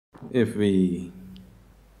If we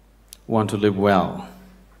want to live well,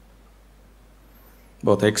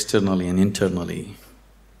 both externally and internally,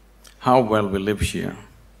 how well we live here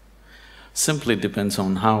simply depends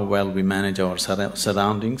on how well we manage our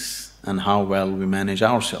surroundings and how well we manage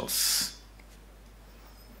ourselves.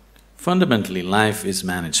 Fundamentally, life is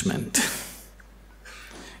management.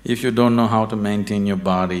 If you don't know how to maintain your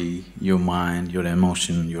body, your mind, your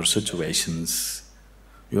emotion, your situations,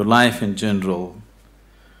 your life in general,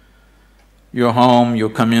 your home, your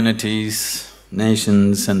communities,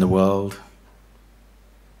 nations and the world,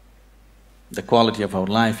 the quality of our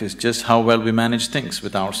life is just how well we manage things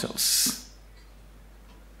with ourselves.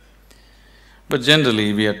 But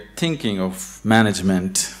generally, we are thinking of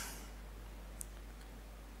management,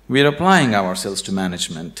 we are applying ourselves to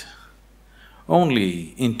management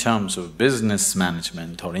only in terms of business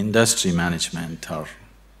management or industry management, or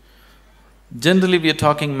generally we are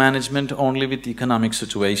talking management only with economic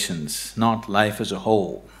situations, not life as a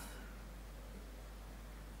whole.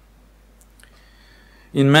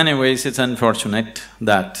 In many ways, it's unfortunate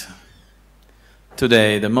that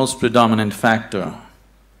today the most predominant factor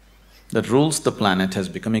that rules the planet has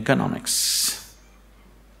become economics.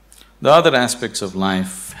 The other aspects of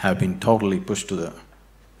life have been totally pushed to the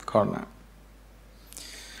corner.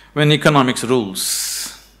 When economics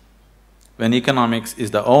rules, when economics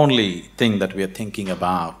is the only thing that we are thinking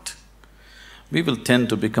about, we will tend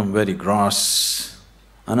to become very gross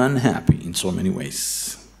and unhappy in so many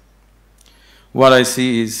ways. What I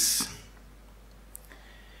see is,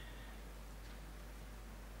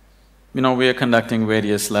 we are conducting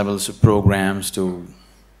various levels of programs to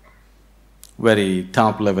very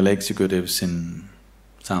top-level executives in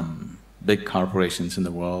some big corporations in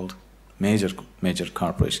the world, major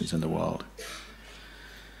corporations in the world.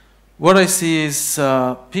 What I see is,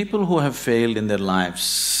 people who have failed in their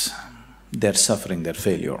lives, they're suffering their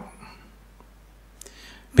failure.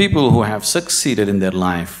 People who have succeeded in their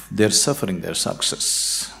life, they're suffering their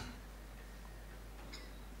success.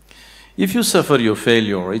 If you suffer your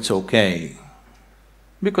failure, it's okay,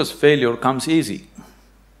 because failure comes easy.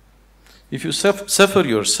 If you suffer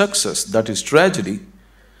your success, that is tragedy,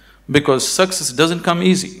 because success doesn't come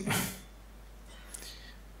easy.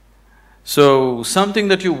 So, something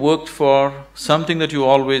that you worked for, something that you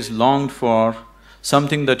always longed for,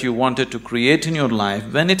 something that you wanted to create in your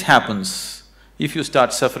life, when it happens, if you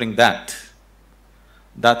start suffering that,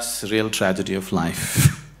 that's real tragedy of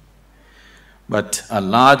life. But a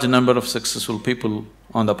large number of successful people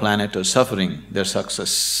on the planet are suffering their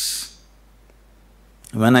success.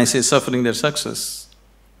 When I say suffering their success,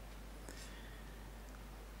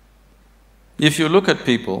 if you look at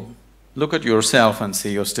people, look at yourself and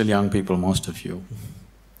see, you're still young people, most of you.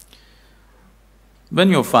 When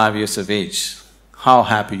you're 5 years of age, how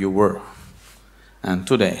happy you were, and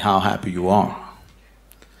today, how happy you are.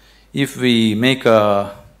 If we make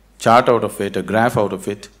a chart out of it, a graph out of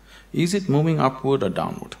it, is it moving upward or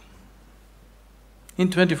downward? In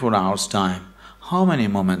 24 hours' time, how many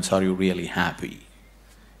moments are you really happy?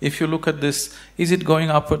 If you look at this, is it going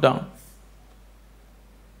up or down?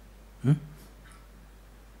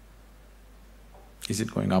 Is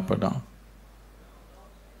it going up or down?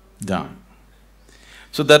 Down.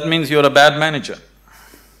 So that means you're a bad manager.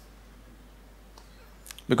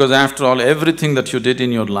 Because after all, everything that you did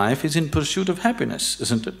in your life is in pursuit of happiness,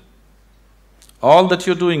 isn't it? All that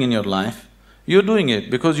you're doing in your life, you're doing it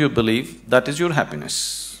because you believe that is your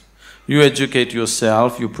happiness. You educate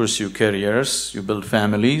yourself, you pursue careers, you build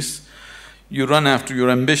families, you run after your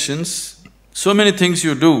ambitions. So many things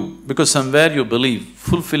you do because somewhere you believe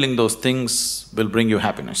fulfilling those things will bring you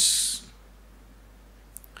happiness.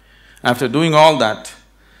 After doing all that,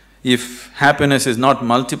 if happiness is not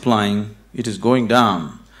multiplying, it is going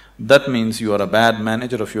down, that means you are a bad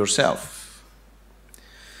manager of yourself.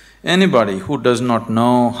 Anybody who does not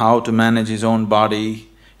know how to manage his own body,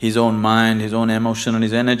 his own mind, his own emotion and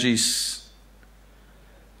his energies,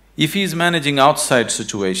 if he is managing outside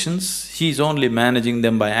situations, he is only managing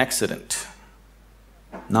them by accident,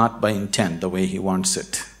 not by intent, the way he wants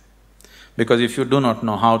it. Because if you do not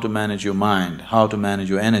know how to manage your mind, how to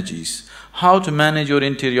manage your energies, how to manage your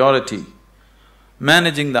interiority,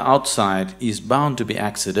 managing the outside is bound to be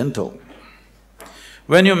accidental.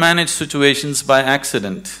 When you manage situations by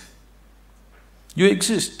accident, you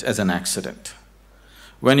exist as an accident.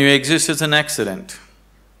 When you exist as an accident,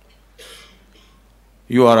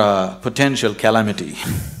 you are a potential calamity.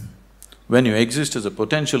 When you exist as a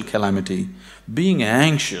potential calamity, being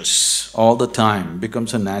anxious all the time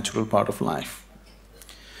becomes a natural part of life.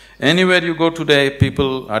 Anywhere you go today,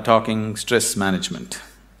 people are talking stress management.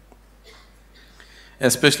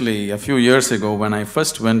 Especially a few years ago when I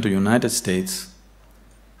first went to United States,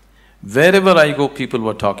 wherever I go, people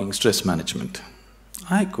were talking stress management.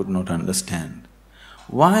 I could not understand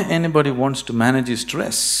why anybody wants to manage his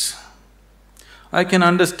stress. I can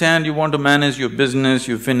understand you want to manage your business,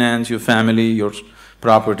 your finance, your family, your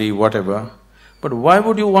property, whatever, but why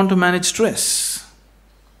would you want to manage stress?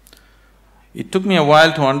 It took me a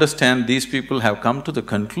while to understand these people have come to the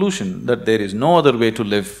conclusion that there is no other way to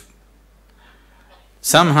live.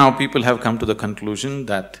 Somehow people have come to the conclusion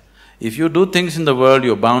that if you do things in the world,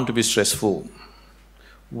 you're bound to be stressful.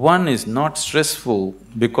 One is not stressful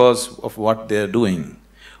because of what they're doing.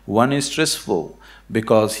 One is stressful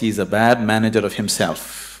because he's a bad manager of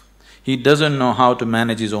himself. He doesn't know how to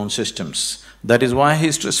manage his own systems. That is why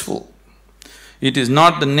he's stressful. It is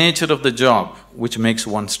not the nature of the job which makes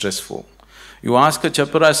one stressful. You ask a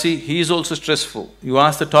chaparasi, he is also stressful. You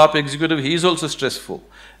ask the top executive, he is also stressful.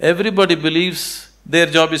 Everybody believes their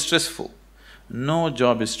job is stressful. No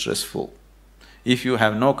job is stressful. If you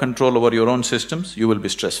have no control over your own systems, you will be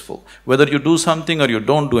stressful. Whether you do something or you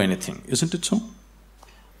don't do anything, isn't it so?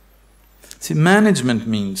 See, management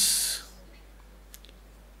means…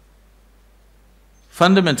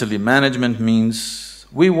 fundamentally, management means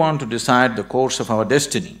we want to decide the course of our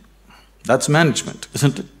destiny. That's management,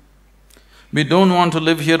 isn't it? We don't want to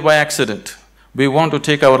live here by accident. We want to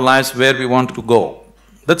take our lives where we want to go.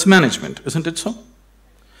 That's management, isn't it so?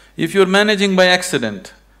 If you're managing by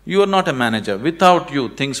accident, you are not a manager. Without you,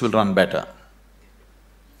 things will run better.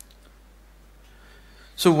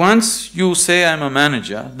 So once you say, I'm a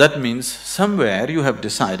manager, that means somewhere you have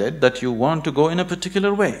decided that you want to go in a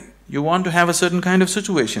particular way. You want to have a certain kind of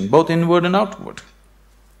situation, both inward and outward.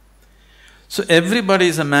 So everybody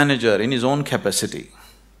is a manager in his own capacity,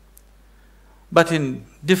 but in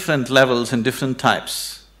different levels and different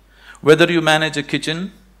types. Whether you manage a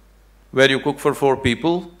kitchen where you cook for 4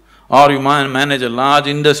 people, or you manage a large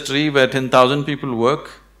industry where 10,000 people work,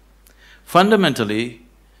 fundamentally,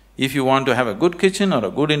 if you want to have a good kitchen or a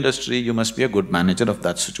good industry, you must be a good manager of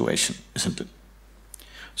that situation, isn't it?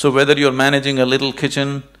 So whether you're managing a little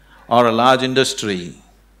kitchen or a large industry,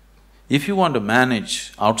 if you want to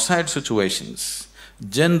manage outside situations,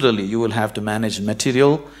 generally you will have to manage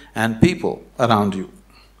material and people around you.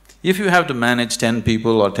 If you have to manage 10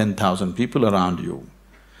 people or 10,000 people around you,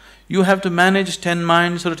 you have to manage 10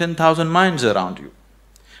 minds or 10,000 minds around you.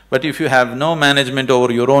 But if you have no management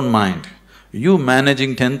over your own mind, you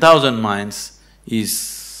managing 10,000 minds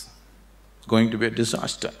is going to be a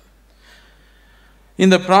disaster.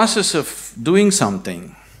 In the process of doing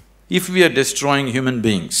something, if we are destroying human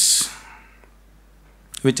beings,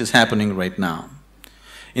 which is happening right now,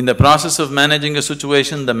 in the process of managing a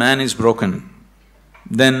situation, the man is broken,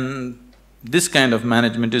 then this kind of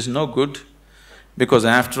management is no good, because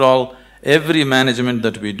after all, every management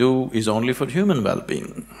that we do is only for human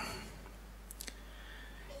well-being.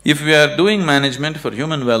 If we are doing management for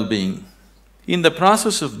human well-being, in the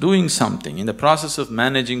process of doing something, in the process of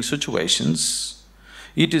managing situations,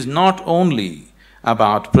 it is not only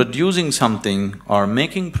about producing something or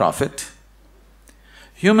making profit.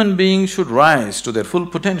 Human beings should rise to their full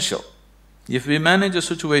potential. If we manage a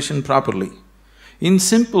situation properly, in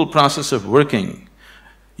simple process of working,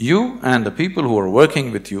 you and the people who are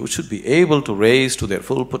working with you should be able to raise to their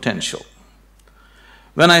full potential.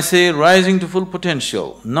 When I say rising to full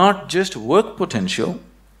potential, not just work potential,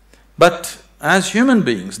 but as human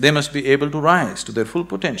beings, they must be able to rise to their full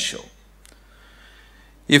potential.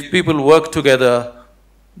 If people work together,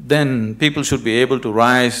 then people should be able to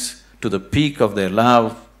rise to the peak of their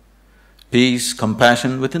love, peace,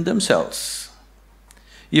 compassion within themselves.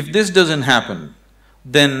 If this doesn't happen,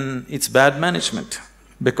 then it's bad management,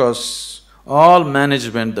 because all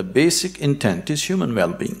management, the basic intent is human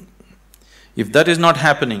well-being. If that is not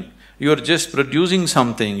happening, you're just producing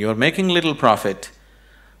something, you're making little profit,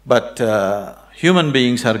 but human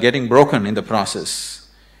beings are getting broken in the process,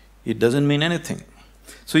 it doesn't mean anything.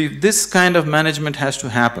 So if this kind of management has to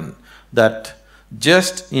happen, that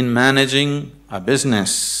just in managing a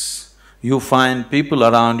business, you find people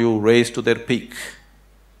around you raise to their peak,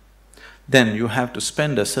 then you have to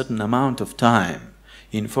spend a certain amount of time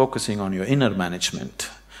in focusing on your inner management.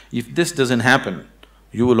 If this doesn't happen,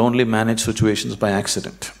 you will only manage situations by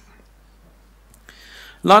accident.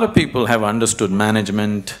 A lot of people have understood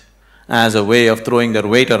management as a way of throwing their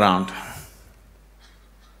weight around.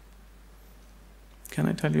 Can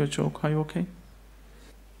I tell you a joke? Are you okay?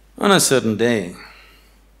 On a certain day,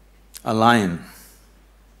 a lion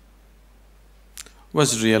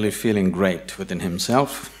was really feeling great within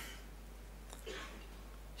himself.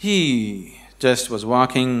 He just was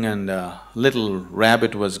walking and a little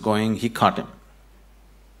rabbit was going, he caught him.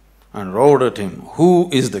 and roared at him, "Who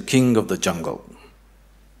is the king of the jungle?"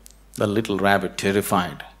 The little rabbit,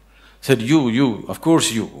 terrified, said, You, of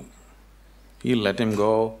course you." He let him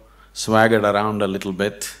go, swaggered around a little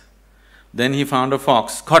bit. Then he found a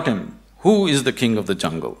fox, caught him, "Who is the king of the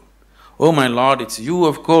jungle?" "Oh my lord, it's you,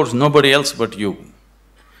 of course, nobody else but you."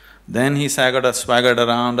 Then he swaggered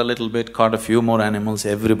around a little bit, caught a few more animals,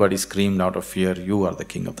 everybody screamed out of fear, "You are the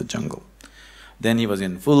king of the jungle." Then he was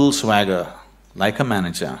in full swagger, like a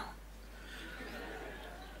manager,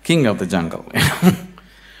 king of the jungle.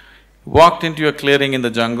 Walked into a clearing in the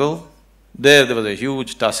jungle, there was a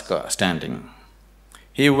huge tusker standing.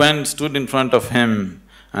 He went, stood in front of him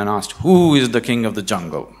and asked, "Who is the king of the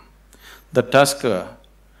jungle?" The tusker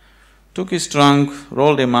took his trunk,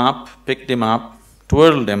 rolled him up, picked him up,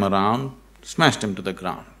 twirled him around, smashed him to the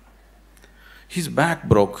ground. His back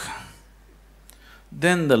broke.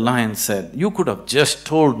 Then the lion said, "You could have just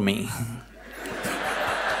told me."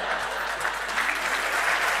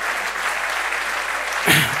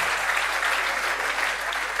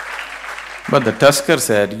 But the tusker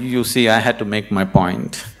said, "You see, I had to make my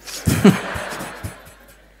point."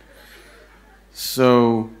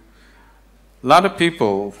 So, lot of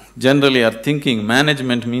people generally are thinking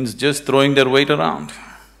management means just throwing their weight around.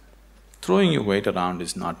 Throwing your weight around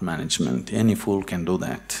is not management, any fool can do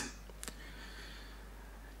that.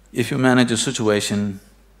 If you manage a situation,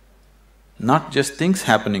 not just things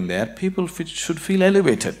happening there, people should feel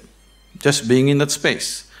elevated just being in that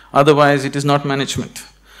space, otherwise it is not management.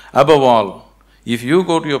 Above all, if you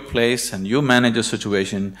go to a place and you manage a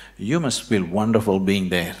situation, you must feel wonderful being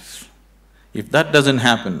there. If that doesn't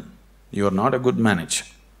happen, you are not a good manager.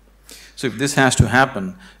 So if this has to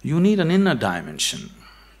happen, you need an inner dimension.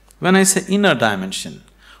 When I say inner dimension,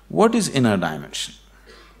 what is inner dimension?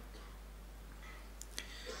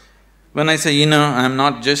 When I say inner, I'm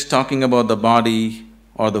not just talking about the body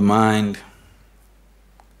or the mind,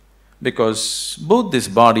 because both this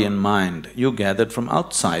body and mind you gathered from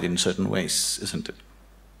outside in certain ways, isn't it?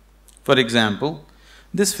 For example,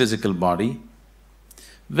 this physical body,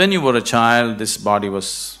 when you were a child, this body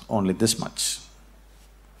was only this much.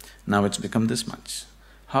 Now it's become this much.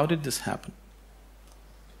 How did this happen?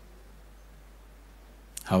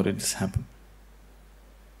 How did this happen?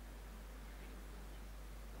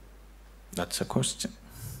 That's a question.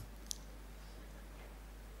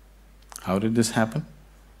 How did this happen?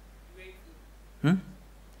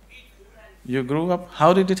 You grew up,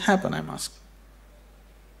 how did it happen, I'm asking?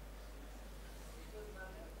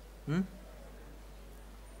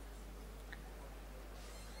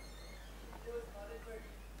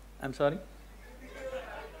 I'm sorry?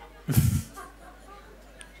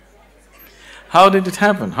 How did it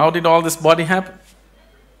happen? How did all this body happen?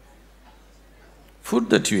 Food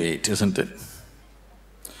that you ate, isn't it?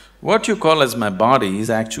 What you call as my body is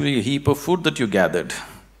actually a heap of food that you gathered.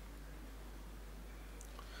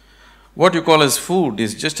 What you call as food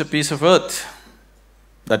is just a piece of earth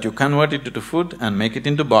that you convert it into food and make it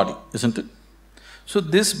into body, isn't it? So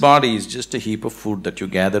this body is just a heap of food that you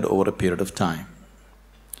gathered over a period of time.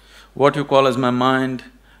 What you call as my mind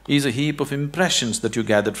is a heap of impressions that you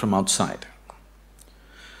gathered from outside.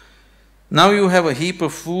 Now you have a heap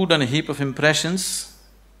of food and a heap of impressions.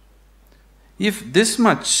 If this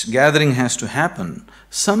much gathering has to happen,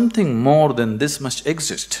 something more than this must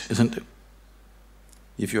exist, isn't it?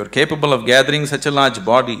 If you are capable of gathering such a large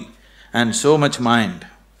body and so much mind,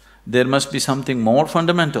 there must be something more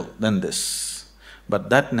fundamental than this. But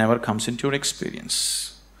that never comes into your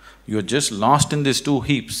experience. You're just lost in these two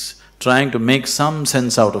heaps, trying to make some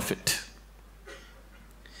sense out of it.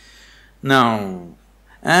 Now,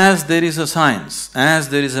 as there is a science, as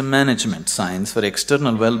there is a management science for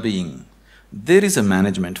external well-being, there is a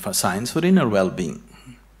management for science for inner well-being.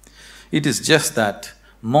 It is just that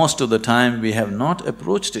most of the time we have not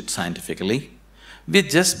approached it scientifically, we're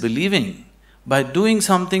just believing by doing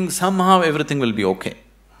something somehow everything will be okay.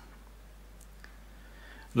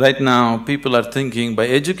 Right now, people are thinking by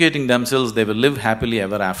educating themselves they will live happily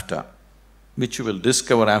ever after, which you will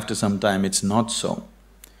discover after some time it's not so.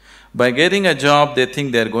 By getting a job, they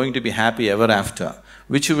think they're going to be happy ever after,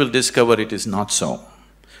 which you will discover it is not so.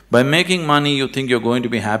 By making money, you think you're going to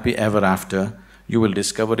be happy ever after, you will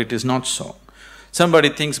discover it is not so. Somebody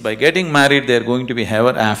thinks by getting married, they're going to be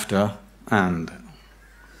ever after, and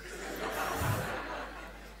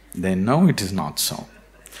they know it is not so.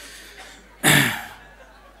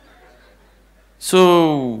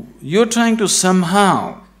 So, you're trying to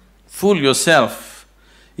somehow fool yourself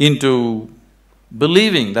into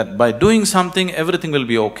believing that by doing something, everything will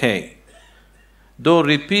be okay. Though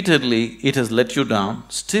repeatedly it has let you down,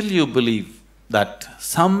 still you believe that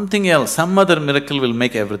something else, some other miracle will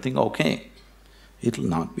make everything okay. It'll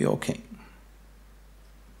not be okay.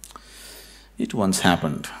 It once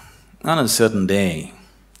happened. On a certain day,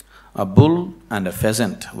 a bull and a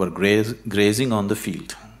pheasant were grazing on the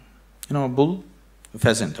field. You know a bull? A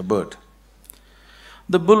pheasant, a bird.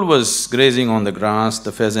 The bull was grazing on the grass,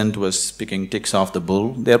 the pheasant was picking ticks off the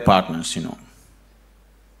bull, they're partners, you know.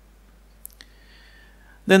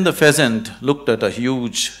 Then the pheasant looked at a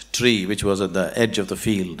huge tree which was at the edge of the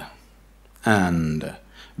field and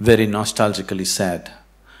very nostalgically said,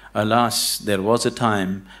 "Alas, there was a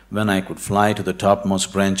time when I could fly to the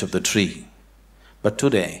topmost branch of the tree, but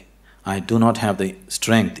today I do not have the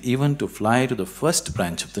strength even to fly to the first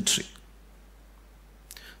branch of the tree."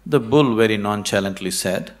 The bull very nonchalantly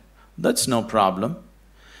said, "That's no problem.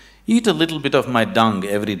 Eat a little bit of my dung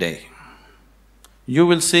every day. You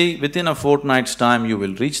will see, within a fortnight's time you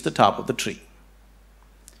will reach the top of the tree."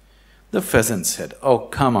 The pheasant said, "Oh,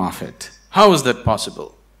 come off it. How is that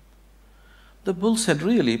possible?" The bull said,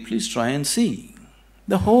 "Really, please try and see.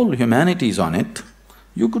 The whole humanity is on it.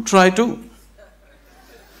 You could try too."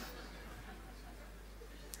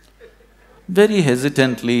 Very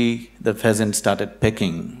hesitantly, the pheasant started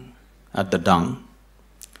pecking at the dung,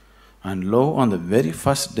 and lo, on the very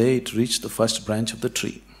first day it reached the first branch of the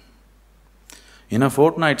tree. In a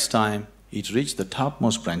fortnight's time, it reached the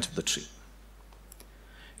topmost branch of the tree.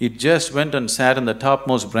 It just went and sat on the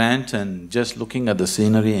topmost branch and just looking at the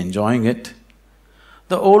scenery, enjoying it.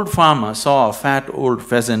 The old farmer saw a fat old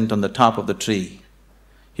pheasant on the top of the tree.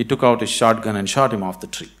 He took out his shotgun and shot him off the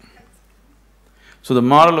tree. So the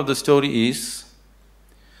moral of the story is,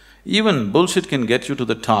 even bullshit can get you to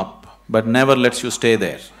the top, but never lets you stay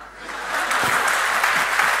there.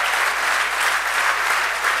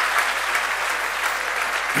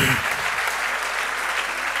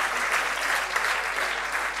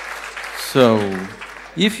 So,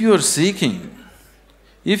 if you are seeking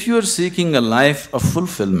a life of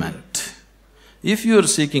fulfillment, if you are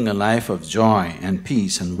seeking a life of joy and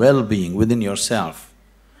peace and well-being within yourself,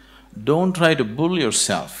 don't try to bull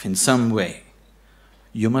yourself in some way.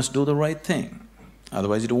 You must do the right thing,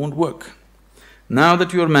 otherwise it won't work. Now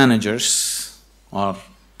that you are managers or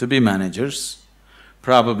to be managers,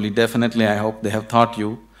 probably, definitely, I hope they have taught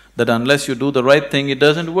you that unless you do the right thing, it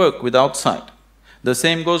doesn't work with outside. The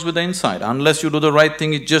same goes with the inside. Unless you do the right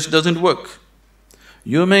thing, it just doesn't work.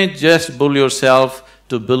 You may just bull yourself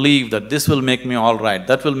to believe that this will make me all right,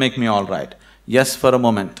 that will make me all right. Yes, for a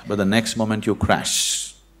moment, but the next moment you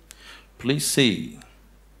crash. Please see,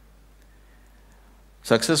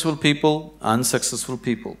 successful people, unsuccessful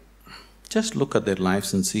people, just look at their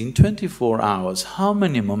lives and see in 24 hours, how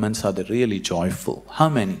many moments are they really joyful? How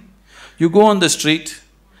many? You go on the street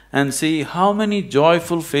and see how many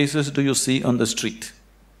joyful faces do you see on the street?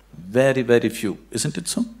 Very, very few, isn't it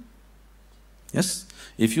so? Yes?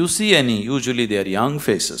 If you see any, usually they are young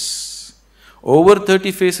faces. Over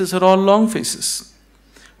 30 faces are all long faces.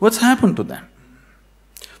 What's happened to them?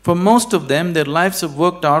 For most of them, their lives have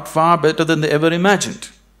worked out far better than they ever imagined.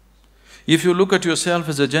 If you look at yourself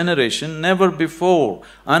as a generation, never before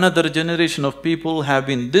another generation of people have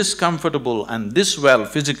been this comfortable and this well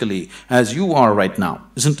physically as you are right now,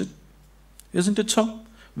 isn't it? Isn't it so?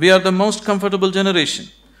 We are the most comfortable generation.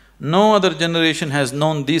 No other generation has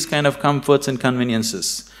known these kind of comforts and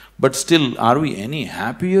conveniences. But still, are we any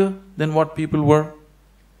happier than what people were?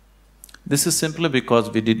 This is simply because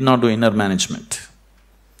we did not do inner management.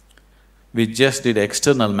 We just did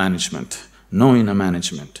external management, no inner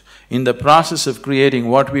management. In the process of creating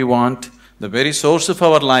what we want, the very source of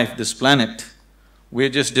our life, this planet, we're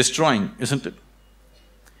just destroying, isn't it?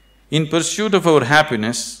 In pursuit of our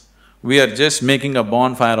happiness, we are just making a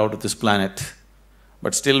bonfire out of this planet,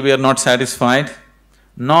 but still we are not satisfied,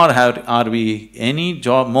 nor are we any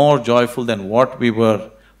more joyful than what we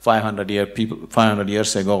were 500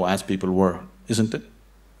 years ago as people were, isn't it?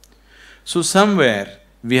 So somewhere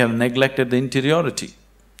we have neglected the interiority.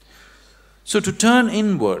 So to turn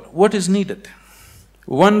inward, what is needed?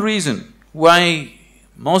 One reason why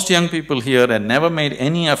most young people here had never made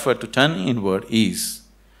any effort to turn inward is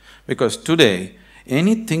because today,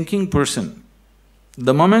 any thinking person,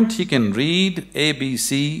 the moment he can read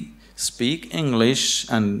ABC, speak English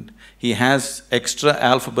and he has extra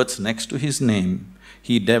alphabets next to his name,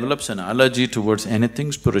 he develops an allergy towards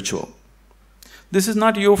anything spiritual. This is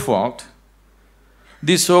not your fault.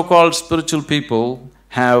 These so-called spiritual people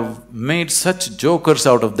have made such jokers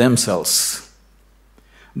out of themselves.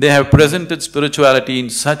 They have presented spirituality in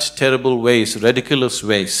such terrible ways, ridiculous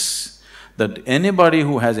ways, that anybody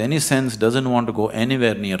who has any sense doesn't want to go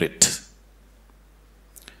anywhere near it.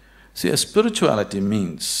 See, a spirituality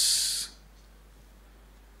means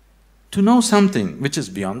to know something which is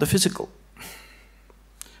beyond the physical.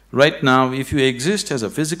 Right now, if you exist as a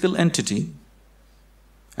physical entity,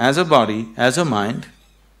 as a body, as a mind,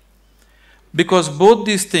 because both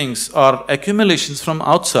these things are accumulations from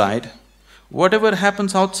outside, whatever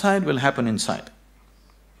happens outside will happen inside.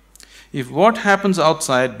 If what happens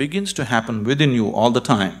outside begins to happen within you all the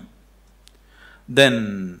time,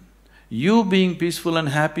 then you being peaceful and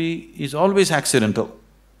happy is always accidental,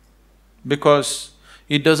 because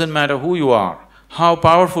it doesn't matter who you are, how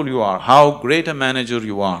powerful you are, how great a manager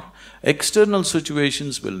you are, external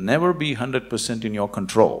situations will never be 100% in your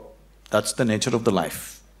control. That's the nature of the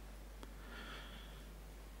life.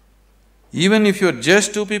 Even if you're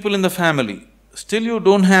just two people in the family, still you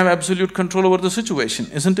don't have absolute control over the situation,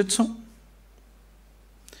 isn't it so?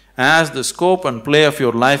 As the scope and play of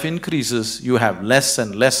your life increases, you have less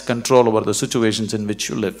and less control over the situations in which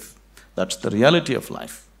you live. That's the reality of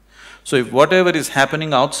life. So if whatever is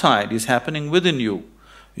happening outside is happening within you,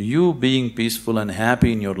 you being peaceful and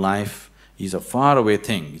happy in your life is a faraway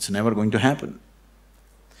thing, it's never going to happen.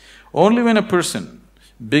 Only when a person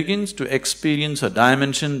begins to experience a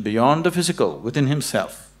dimension beyond the physical within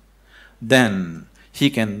himself, then he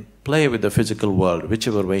can play with the physical world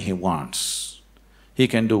whichever way he wants. He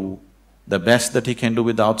can do the best that he can do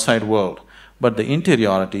with the outside world, but the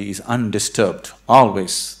interiority is undisturbed,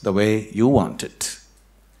 always the way you want it.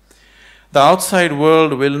 The outside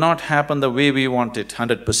world will not happen the way we want it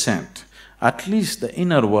 100%. At least the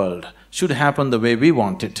inner world should happen the way we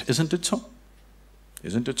want it, isn't it so?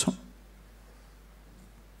 Isn't it so?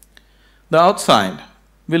 The outside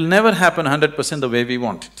will never happen 100% the way we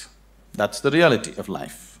want it. That's the reality of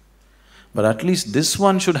life. But at least this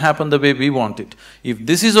one should happen the way we want it. If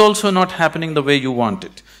this is also not happening the way you want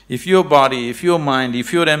it, if your body, if your mind,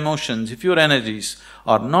 if your emotions, if your energies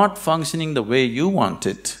are not functioning the way you want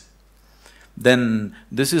it, then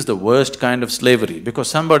this is the worst kind of slavery, because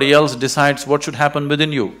somebody else decides what should happen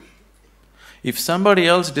within you. If somebody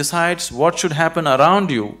else decides what should happen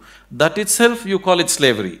around you, that itself you call it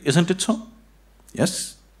slavery, isn't it so?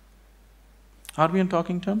 Yes? Are we in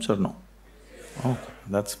talking terms or no? Okay,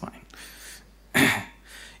 that's fine.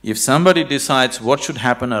 If somebody decides what should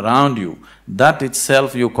happen around you, that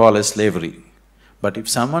itself you call as slavery. But if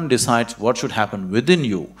someone decides what should happen within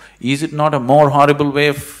you, is it not a more horrible way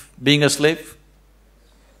of being a slave?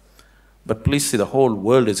 But please see, the whole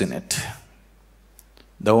world is in it.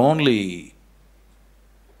 The only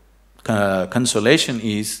consolation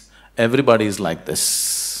is everybody is like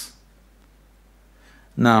this.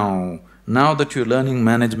 Now that you're learning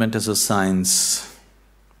management as a science,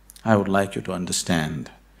 I would like you to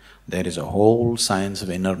understand there is a whole science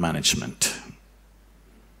of inner management.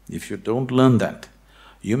 If you don't learn that,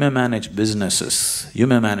 you may manage businesses, you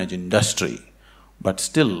may manage industry, but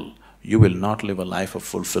still you will not live a life of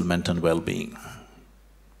fulfillment and well-being.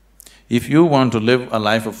 If you want to live a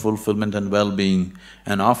life of fulfillment and well-being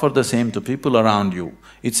and offer the same to people around you,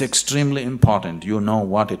 it's extremely important you know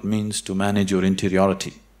what it means to manage your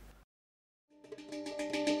interiority.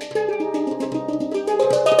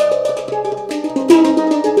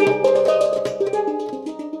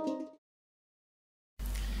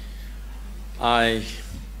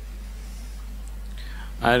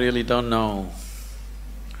 I really don't know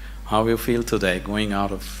how you feel today going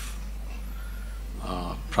out of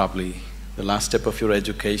probably the last step of your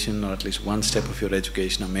education, or at least one step of your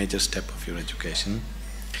education, a major step of your education.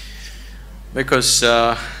 Because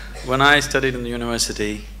when I studied in the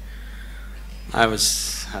university, I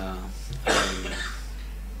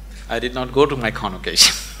did not go to my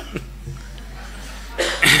convocation.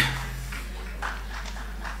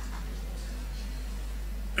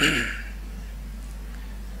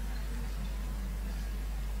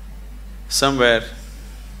 Somewhere,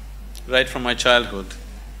 right from my childhood…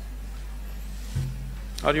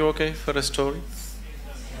 Are you okay for a story?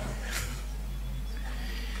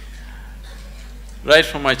 Right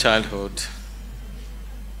from my childhood,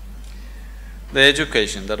 the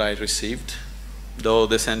education that I received, though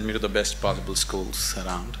they sent me to the best possible schools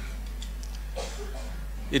around,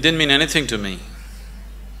 it didn't mean anything to me,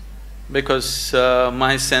 because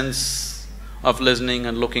my sense of listening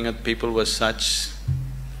and looking at people was such.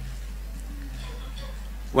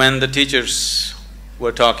 When the teachers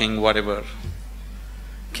were talking whatever,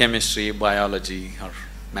 chemistry, biology or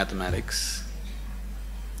mathematics,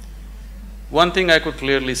 one thing I could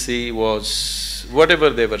clearly see was whatever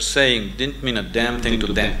they were saying didn't mean a damn thing to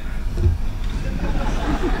them.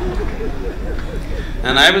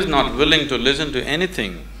 And I was not willing to listen to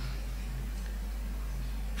anything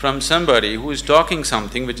from somebody who is talking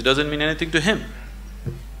something which doesn't mean anything to him.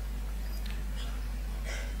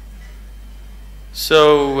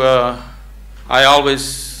 So, I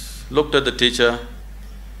always looked at the teacher.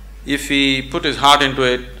 If he put his heart into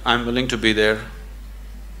it, I'm willing to be there.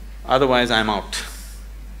 Otherwise, I'm out.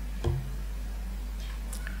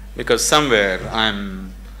 Because somewhere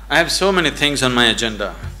I have so many things on my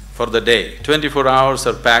agenda for the day. 24 hours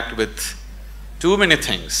are packed with too many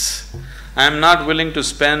things. I'm not willing to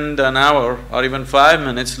spend an hour or even 5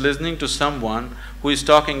 minutes listening to someone who is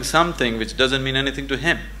talking something which doesn't mean anything to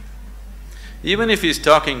him. Even if he's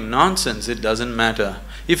talking nonsense, it doesn't matter.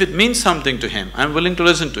 If it means something to him, I'm willing to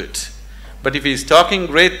listen to it. But if he's talking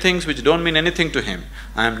great things which don't mean anything to him,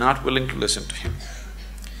 I'm not willing to listen to him.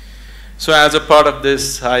 So as a part of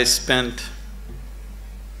this, I spent…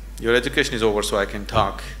 Your education is over, so I can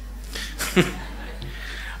talk.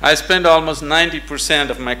 I spent almost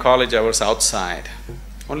 90% of my college hours outside,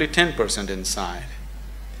 only 10% inside.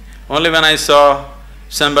 Only when I saw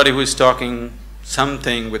somebody who is talking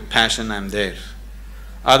something with passion, I'm there.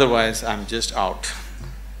 Otherwise, I'm just out.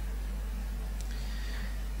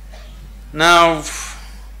 Now,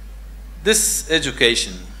 this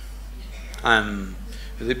education, I'm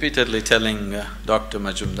repeatedly telling Dr.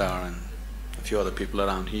 Majumdar and a few other people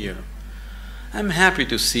around here, I'm happy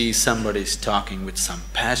to see somebody's talking with some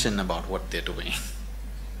passion about what they're doing.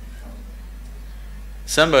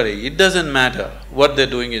 Somebody, it doesn't matter what they're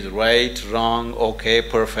doing is right, wrong, okay,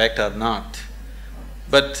 perfect or not.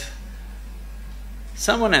 But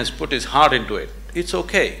someone has put his heart into it, it's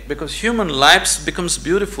okay, because human lives becomes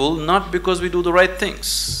beautiful not because we do the right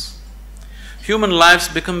things. Human lives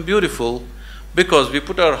become beautiful because we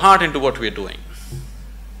put our heart into what we're doing.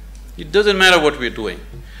 It doesn't matter what we're doing,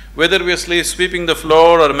 whether we're sweeping the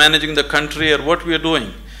floor or managing the country or what we're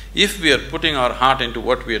doing, if we are putting our heart into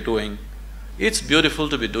what we're doing, it's beautiful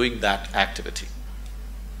to be doing that activity.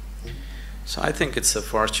 So I think it's a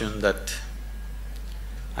fortune that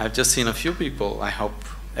I've just seen a few people. I hope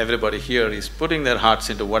everybody here is putting their hearts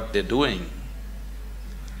into what they're doing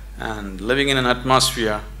and living in an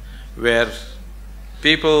atmosphere where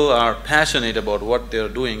people are passionate about what they're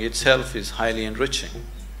doing itself is highly enriching.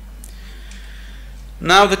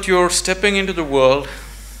 Now that you're stepping into the world,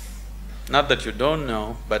 not that you don't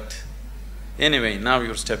know, but anyway, now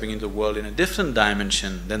you're stepping into the world in a different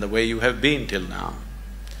dimension than the way you have been till now.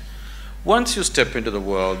 Once you step into the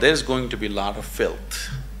world, there's going to be a lot of filth.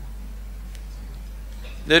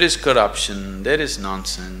 There is corruption, there is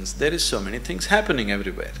nonsense, there is so many things happening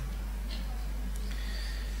everywhere.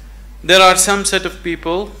 There are some set of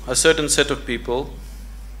people, a certain set of people,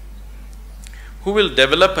 who will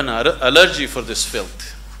develop an allergy for this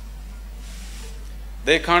filth.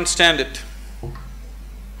 They can't stand it.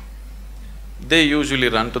 They usually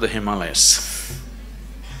run to the Himalayas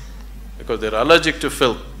because they're allergic to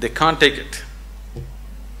filth, they can't take it.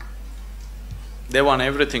 They want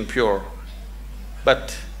everything pure.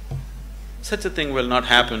 But such a thing will not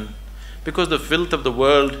happen because the filth of the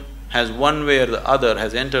world has one way or the other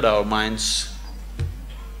has entered our minds.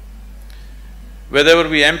 Whether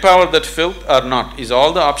we empower that filth or not is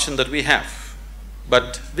all the option that we have.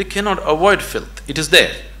 But we cannot avoid filth, it is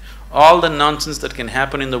there. All the nonsense that can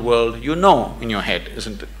happen in the world, you know in your head,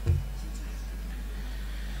 isn't it?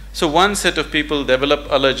 So one set of people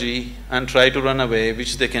develop allergy and try to run away,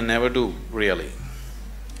 which they can never do, really.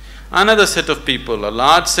 Another set of people, a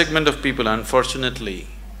large segment of people, unfortunately,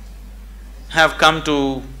 have come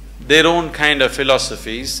to their own kind of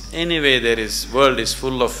philosophies. Anyway, world is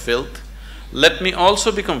full of filth, let me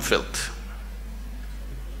also become filth.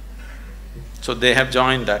 So they have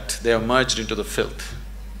joined that, they have merged into the filth.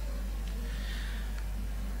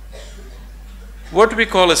 What we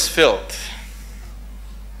call as filth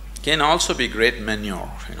can also be great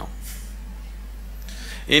manure, you know.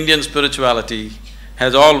 Indian spirituality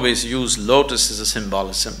has always used lotus as a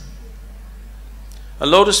symbolism. A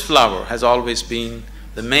lotus flower has always been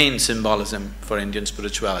the main symbolism for Indian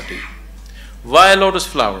spirituality. Why a lotus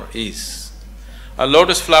flower is? A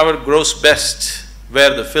lotus flower grows best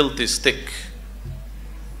where the filth is thick.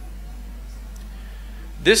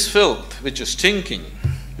 This filth which is stinking,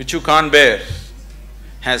 which you can't bear,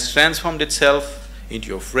 has transformed itself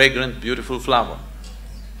into a fragrant, beautiful flower.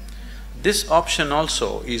 This option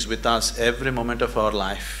also is with us every moment of our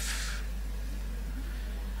life.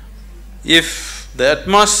 If the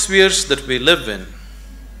atmospheres that we live in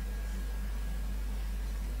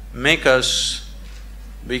make us…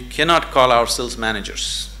 we cannot call ourselves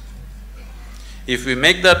managers. If we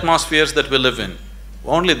make the atmospheres that we live in,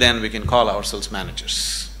 only then we can call ourselves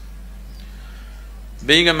managers.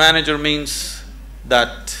 Being a manager means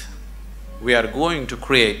that we are going to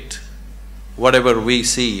create whatever we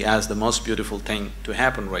see as the most beautiful thing to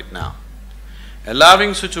happen right now.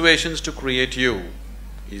 Allowing situations to create you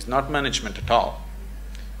is not management at all.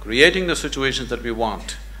 Creating the situations that we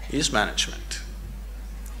want is management.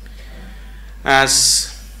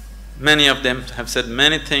 As many of them have said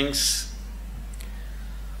many things,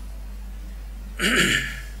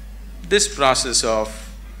 this process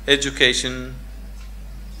of education,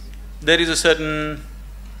 there is a certain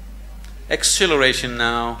acceleration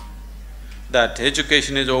now that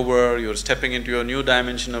education is over, you're stepping into a new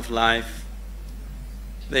dimension of life,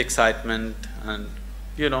 the excitement, and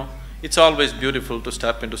it's always beautiful to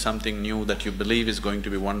step into something new that you believe is going to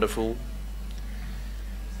be wonderful.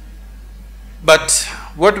 But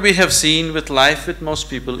what we have seen with life with most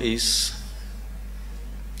people is,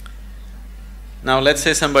 now let's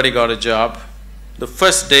say somebody got a job, the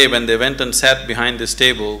first day when they went and sat behind this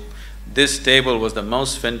table was the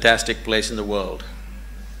most fantastic place in the world.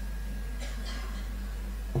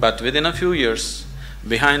 But within a few years,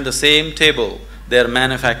 behind the same table, they're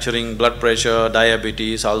manufacturing blood pressure,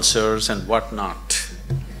 diabetes, ulcers and whatnot.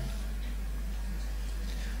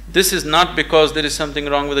 This is not because there is something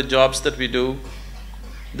wrong with the jobs that we do.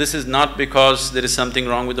 This is not because there is something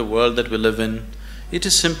wrong with the world that we live in. It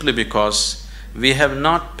is simply because we have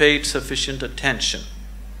not paid sufficient attention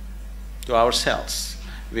to ourselves.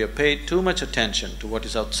 We have paid too much attention to what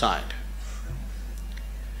is outside.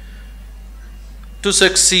 To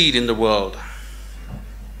succeed in the world,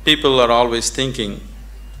 people are always thinking,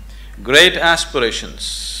 great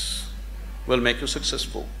aspirations will make you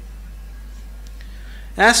successful.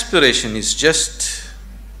 Aspiration is just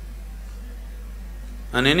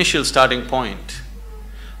an initial starting point.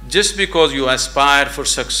 Just because you aspire for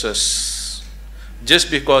success,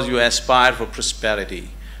 just because you aspire for prosperity,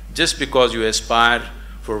 just because you aspire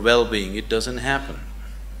for well-being, it doesn't happen.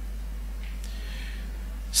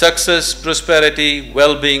 Success, prosperity,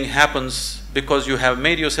 well-being happens because you have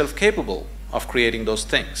made yourself capable of creating those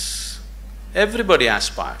things. Everybody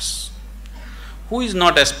aspires. Who is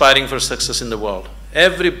not aspiring for success in the world?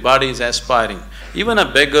 Everybody is aspiring. Even a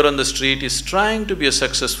beggar on the street is trying to be a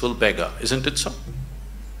successful beggar, isn't it so?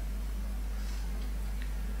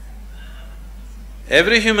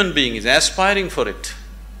 Every human being is aspiring for it,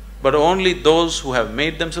 but only those who have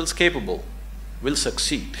made themselves capable will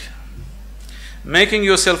succeed. Making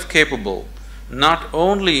yourself capable not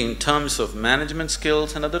only in terms of management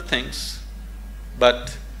skills and other things,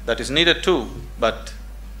 but that is needed too, but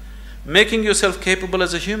making yourself capable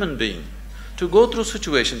as a human being to go through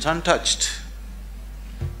situations untouched,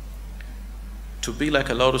 to be like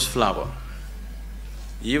a lotus flower,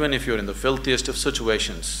 even if you're in the filthiest of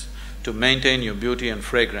situations, to maintain your beauty and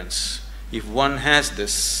fragrance. If one has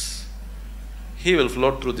this, he will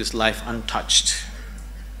float through this life untouched.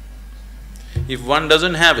 If one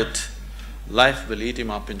doesn't have it, life will eat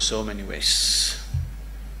him up in so many ways.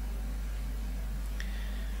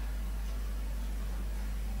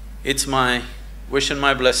 It's my wish and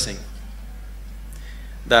my blessing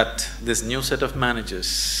that this new set of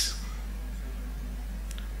managers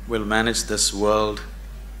will manage this world,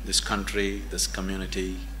 this country, this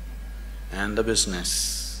community, and the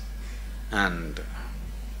business and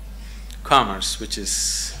commerce, which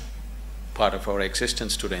is part of our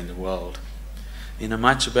existence today in the world, in a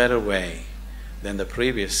much better way than the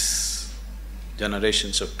previous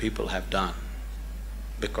generations of people have done,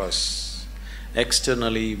 because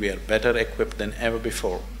externally we are better equipped than ever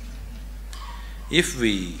before. If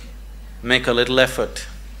we make a little effort,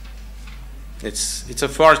 it's a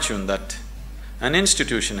fortune that an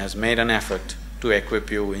institution has made an effort to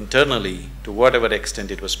equip you internally to whatever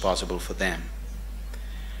extent it was possible for them.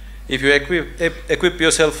 If you equip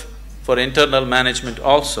yourself for internal management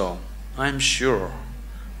also, I'm sure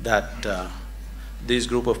that this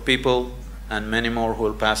group of people and many more who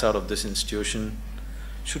will pass out of this institution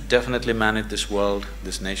should definitely manage this world,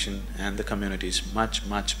 this nation and the communities much,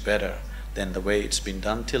 much better than the way it's been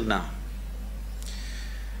done till now.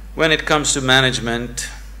 When it comes to management,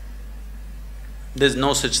 there's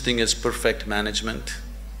no such thing as perfect management.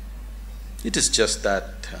 It is just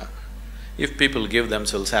that if people give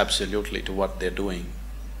themselves absolutely to what they're doing,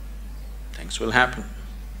 things will happen.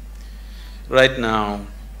 Right now,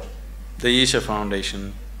 the Isha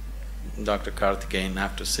Foundation, Dr. Karthikeyan,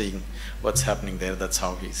 after seeing what's happening there, that's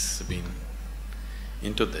how he's been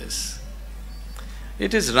into this.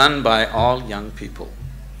 It is run by all young people,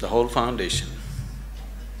 the whole foundation.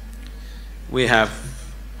 We have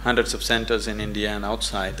hundreds of centers in India and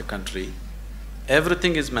outside the country.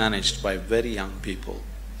 Everything is managed by very young people.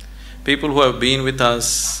 People who have been with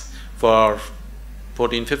us for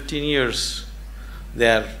 14, 15 years, they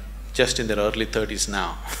are just in their early 30s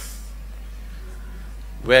now.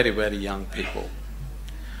 Very, very young people.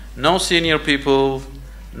 No senior people,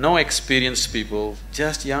 no experienced people,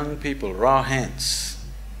 just young people, raw hands.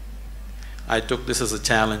 I took this as a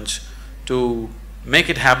challenge to make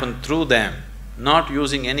it happen through them, not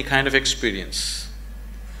using any kind of experience.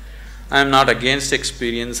 I'm not against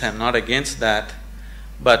experience, I'm not against that,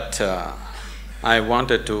 but I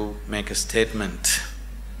wanted to make a statement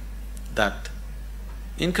that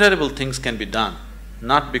incredible things can be done,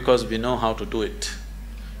 not because we know how to do it.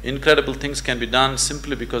 Incredible things can be done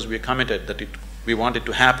simply because we are committed that we want it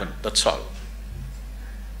to happen, that's all.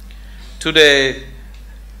 Today,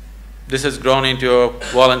 this has grown into a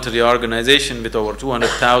voluntary organization with over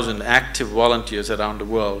 200,000 active volunteers around the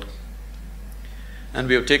world. And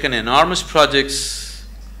we have taken enormous projects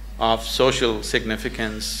of social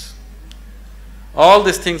significance. All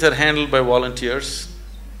these things are handled by volunteers.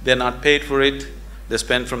 They're not paid for it, they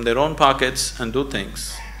spend from their own pockets and do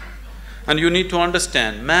things. And you need to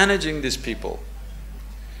understand, managing these people,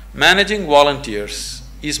 managing volunteers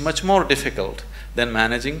is much more difficult than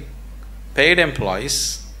managing paid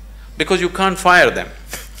employees because you can't fire them.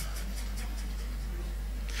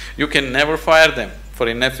 You can never fire them for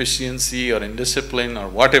inefficiency or indiscipline or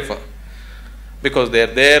whatever, because they're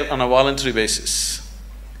there on a voluntary basis.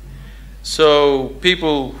 So,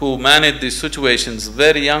 people who manage these situations,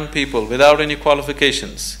 very young people without any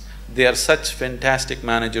qualifications, they are such fantastic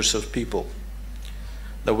managers of people.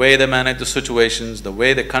 The way they manage the situations, the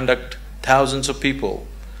way they conduct thousands of people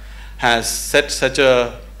has set such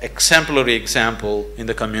a exemplary example in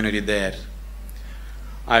the community there.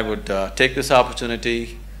 I would take this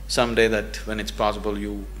opportunity someday that when it's possible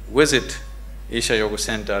you visit Isha Yoga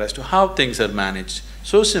Center as to how things are managed,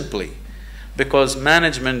 so simply, because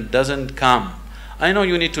management doesn't come… I know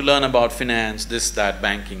you need to learn about finance, this, that,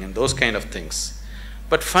 banking and those kind of things,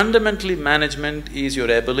 but fundamentally management is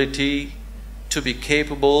your ability to be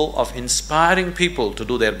capable of inspiring people to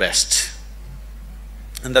do their best.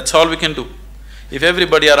 And that's all we can do. If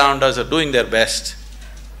everybody around us are doing their best,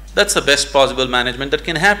 that's the best possible management that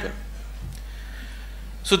can happen.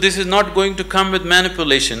 So this is not going to come with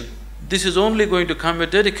manipulation, this is only going to come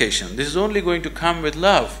with dedication, this is only going to come with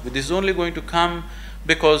love, this is only going to come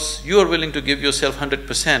because you are willing to give yourself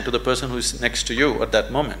 100% to the person who is next to you at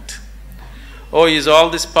that moment. Oh, is all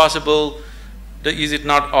this possible? Is it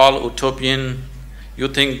not all utopian? You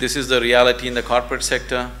think this is the reality in the corporate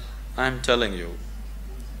sector? I'm telling you,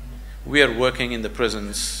 we are working in the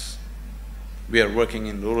prisons, we are working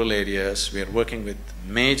in rural areas, we are working with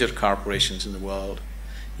major corporations in the world.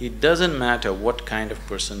 It doesn't matter what kind of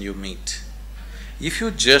person you meet. If you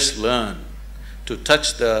just learn to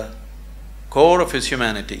touch the core of his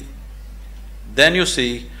humanity, then you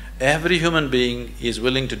see every human being is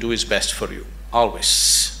willing to do his best for you,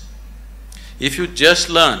 always. If you just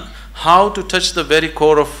learn how to touch the very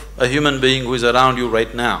core of a human being who is around you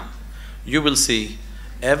right now, you will see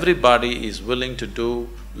everybody is willing to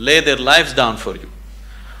lay their lives down for you.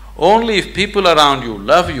 Only if people around you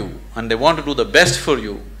love you and they want to do the best for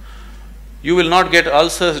you, you will not get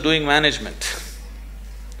ulcers doing management.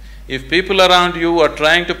 If people around you are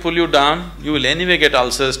trying to pull you down, you will anyway get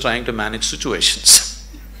ulcers trying to manage situations.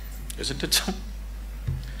 Isn't it so?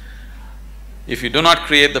 If you do not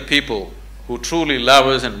create the people who truly love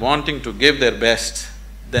us and wanting to give their best,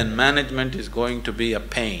 then management is going to be a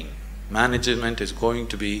pain. Management is going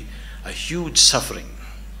to be a huge suffering.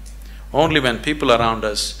 Only when people around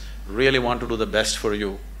us really want to do the best for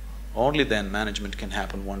you, only then management can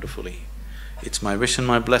happen wonderfully. It's my wish and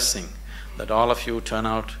my blessing that all of you turn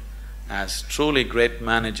out as truly great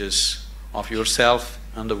managers of yourself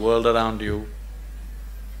and the world around you.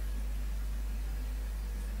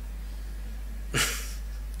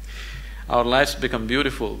 Our lives become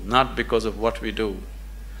beautiful not because of what we do.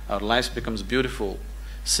 Our lives becomes beautiful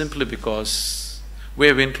simply because we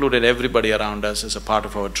have included everybody around us as a part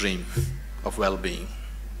of our dream of well-being.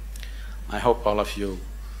 I hope all of you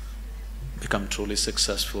become truly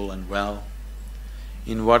successful and well.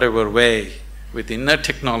 In whatever way, with inner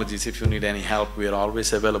technologies, if you need any help, we are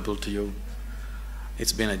always available to you.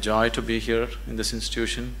 It's been a joy to be here in this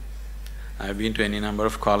institution. I've been to any number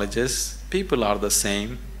of colleges. People are the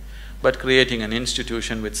same, but creating an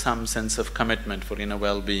institution with some sense of commitment for inner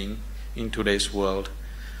well-being in today's world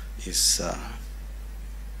is…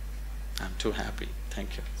 I'm too happy.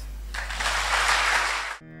 Thank you.